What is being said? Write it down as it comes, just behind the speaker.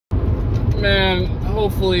Man,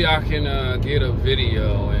 hopefully I can get a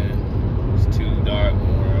video, and it's too dark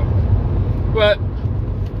more. But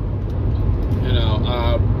you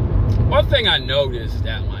know, one thing I noticed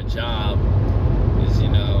at my job is, you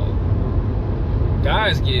know,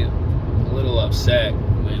 guys get a little upset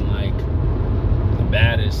when like the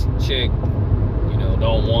baddest chick, you know,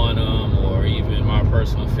 don't want them, or even my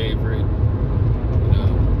personal favorite, you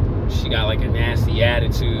know, she got like a nasty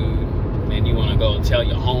attitude, and you want to go and tell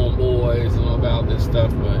your homeboys and all about this stuff.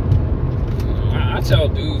 But you know, I tell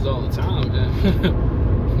dudes all the time,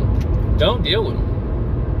 man, don't deal with them.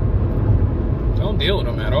 Don't deal with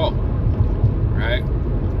them at all, right?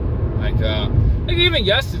 Like even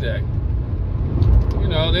yesterday, you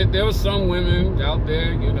know, there was some women out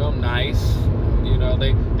there, you know, nice, you know,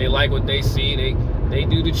 they like what they see, they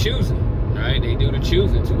do the choosing, right? They do the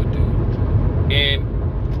choosing to a dude,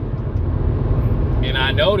 and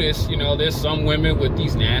I noticed, you know, there's some women with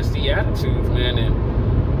these nasty attitudes, man,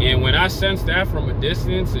 and when I sense that from a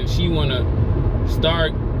distance, and she wanna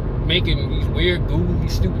start making these weird, goofy,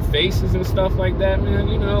 stupid faces and stuff like that, man,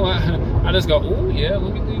 you know, I just go, oh yeah,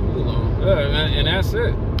 let me leave you alone, and that's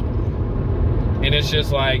it. And it's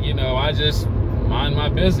just like, you know, I just mind my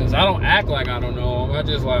business. I don't act like I don't know them. I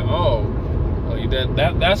just like, oh,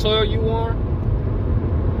 that's all you are?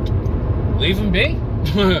 Leave them be.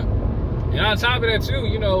 And on top of that too,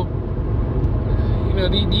 you know,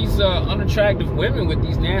 these unattractive women with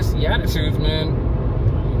these nasty attitudes, man,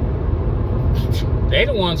 they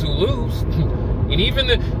the ones who lose. And even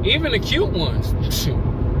the cute ones,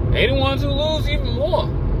 they the ones who lose even more.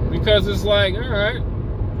 Because it's like, all right,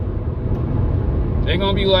 they're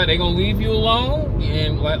gonna be like, they're gonna leave you alone.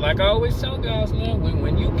 And like I always tell guys, man,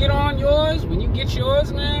 when you get on yours, when you get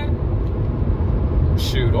yours, man,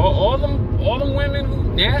 shoot, all them women who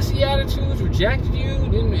nasty attitudes, rejected you,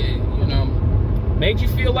 didn't, you know, made you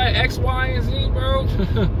feel like X, Y, and Z, bro.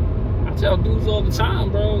 I tell dudes all the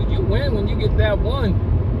time, bro, you win when you get that one.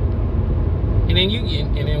 And then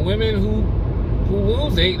women who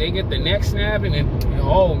lose, they get the neck snap, and then,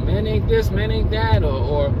 oh, men ain't this, men ain't that,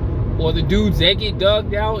 or the dudes, they get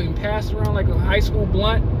dug out and passed around like a high school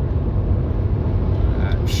blunt.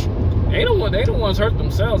 They the ones hurt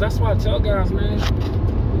themselves. That's why I tell guys, man,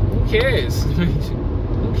 who cares?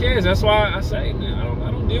 Who cares? That's why I say, man, I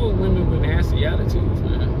don't deal with women with nasty attitudes,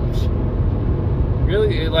 man.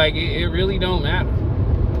 Really, it really don't matter.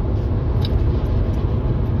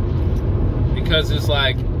 Because it's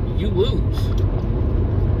like, you lose.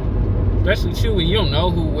 Especially too when you don't know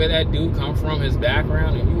where that dude come from, his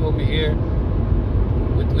background, and you over here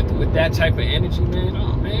with that type of energy, man.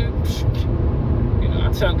 Oh man, you know,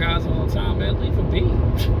 I tell guys all the time, man, leave it be.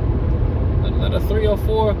 Let a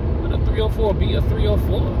 304 be a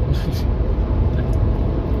 304.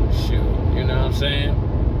 Shoot, you know what I'm saying?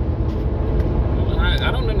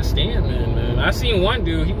 I don't understand, man. I seen one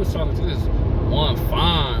dude, he was talking to this one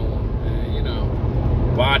fine woman, man, you know,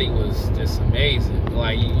 body was just amazing.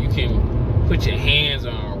 Like you can put your hands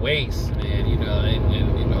on her waist, man, you know, and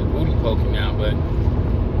you know, booty poking out, but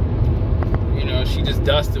you know, she just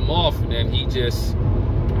dusted him off, and then he just,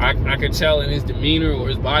 I could tell in his demeanor or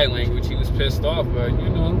his body language he was pissed off. But you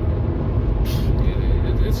know,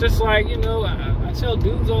 it's just like, you know, I tell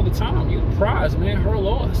dudes all the time, you the prize, man, her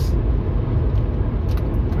loss,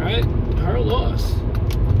 right? Her loss.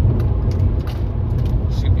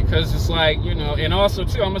 Because it's like, you know, and also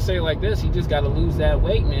too, I'm gonna say it like this, he just gotta lose that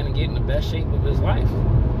weight, man, and get in the best shape of his life.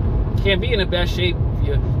 You can't be in the best shape,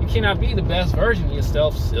 you cannot be the best version of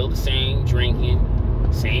yourself, still the same, drinking,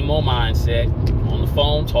 same old mindset, on the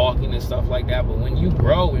phone talking and stuff like that. But when you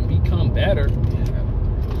grow and become better,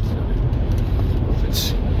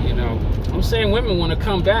 you know, I'm saying women want to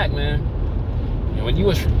come back, man. And when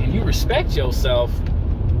you respect yourself,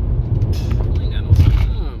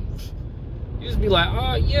 be like,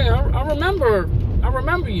 oh yeah, I remember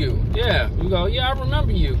you. Yeah, you go, yeah, I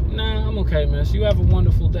remember you. Nah, I'm okay, man. So you have a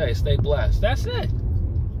wonderful day. Stay blessed. That's it.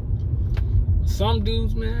 Some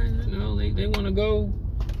dudes, man, you know, they want to go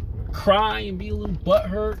cry and be a little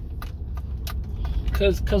butthurt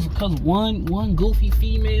cause one goofy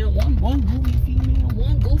female won't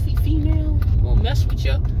mess with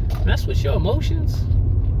your emotions.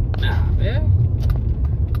 Nah, man.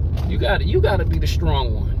 You gotta be the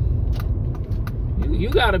strong one. You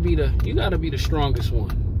gotta be the strongest one.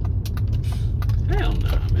 Hell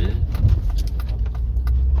nah, man.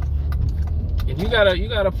 And you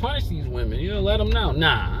gotta punish these women. You know, let them know.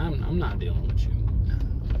 Nah, I'm not dealing with you. Nah.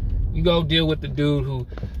 You go deal with the dude who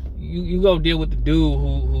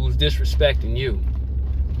who's disrespecting you.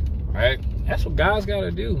 Right? That's what guys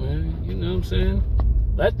gotta do, man. You know what I'm saying?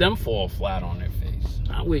 Let them fall flat on their face.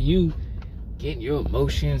 Not with you get in your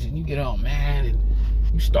emotions and you get all mad and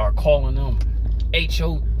you start calling them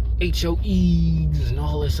HOEs and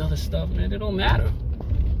all this other stuff, man. It don't matter.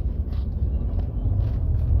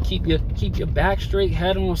 Keep your back straight,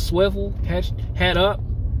 head on swivel, head up,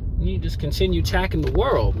 and you just continue attacking the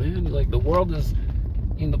world, man. Like, the world is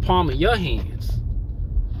in the palm of your hands.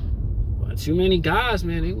 But too many guys,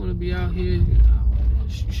 man, they want to be out here,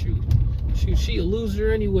 shoot, she a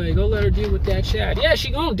loser anyway. Go let her deal with that Chad. Yeah,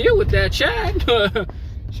 she gonna deal with that Chad.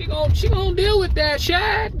 she gonna deal with that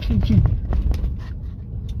Chad.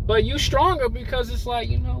 But you stronger because it's like,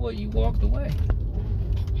 you know what, you walked away.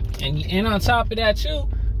 And on top of that too,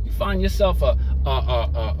 you find yourself a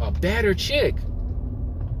better chick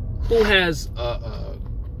who has a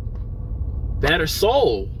better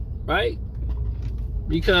soul, right?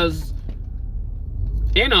 Because,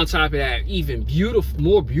 and on top of that, even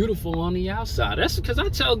more beautiful on the outside. That's because I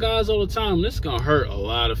tell guys all the time, this is gonna hurt a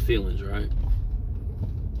lot of feelings, right?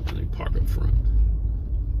 Let me park up front.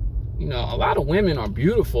 You know, a lot of women are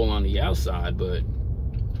beautiful on the outside, but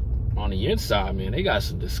on the inside, man, they got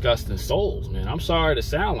some disgusting souls, man. I'm sorry to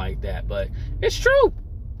sound like that, but it's true.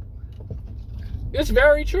 It's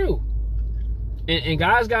very true. And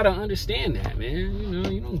guys gotta understand that, man. You know,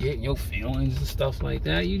 you don't get in your feelings and stuff like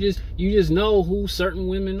that. You just know who certain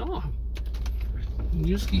women are.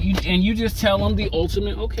 You just tell them the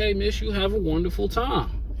ultimate, okay, miss, you have a wonderful time,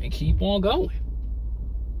 and keep on going.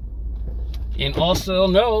 And also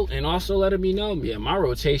let me know, yeah, my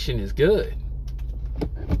rotation is good.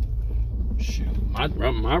 Shoot, my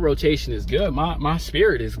rotation is good. My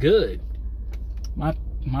spirit is good. My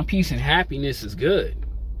peace and happiness is good.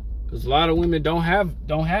 Because a lot of women don't have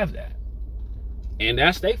that, and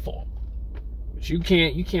that's their fault. But you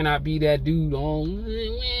cannot be that dude on.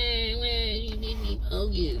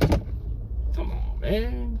 Come on,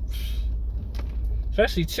 man.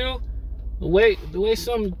 Especially too, the way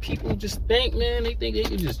some people just think, man. They think they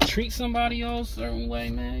can just treat somebody else a certain way,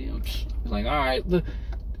 man. You know, like, all right, the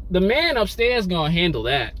man upstairs gonna handle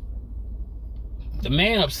that. The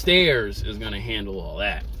man upstairs is gonna handle all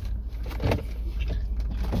that.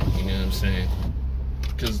 You know what I'm saying?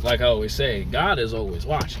 Because like I always say, God is always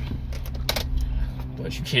watching.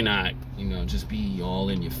 But you cannot, you know, just be all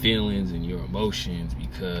in your feelings and your emotions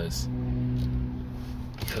because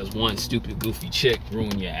one stupid goofy chick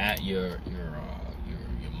ruined your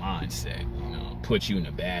mindset, you know, put you in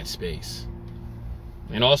a bad space.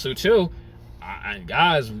 And also too,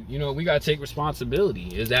 guys, you know, we gotta take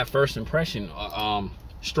responsibility. Is that first impression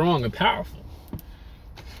strong and powerful?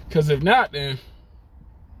 Because if not, then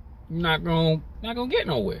you're not gonna get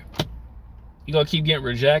nowhere. You're gonna keep getting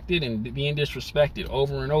rejected and being disrespected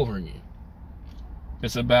over and over again.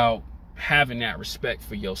 It's about having that respect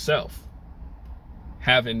for yourself.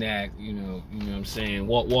 Having that, you know what I'm saying,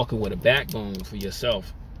 walking with a backbone for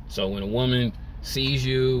yourself. So when a woman sees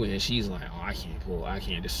you and she's like, oh, I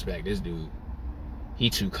can't disrespect this dude. He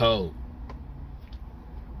too cold.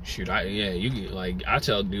 Shoot, I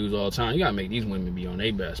tell dudes all the time, you gotta make these women be on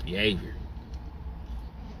their best behavior.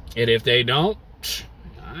 And if they don't, it's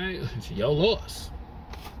your loss.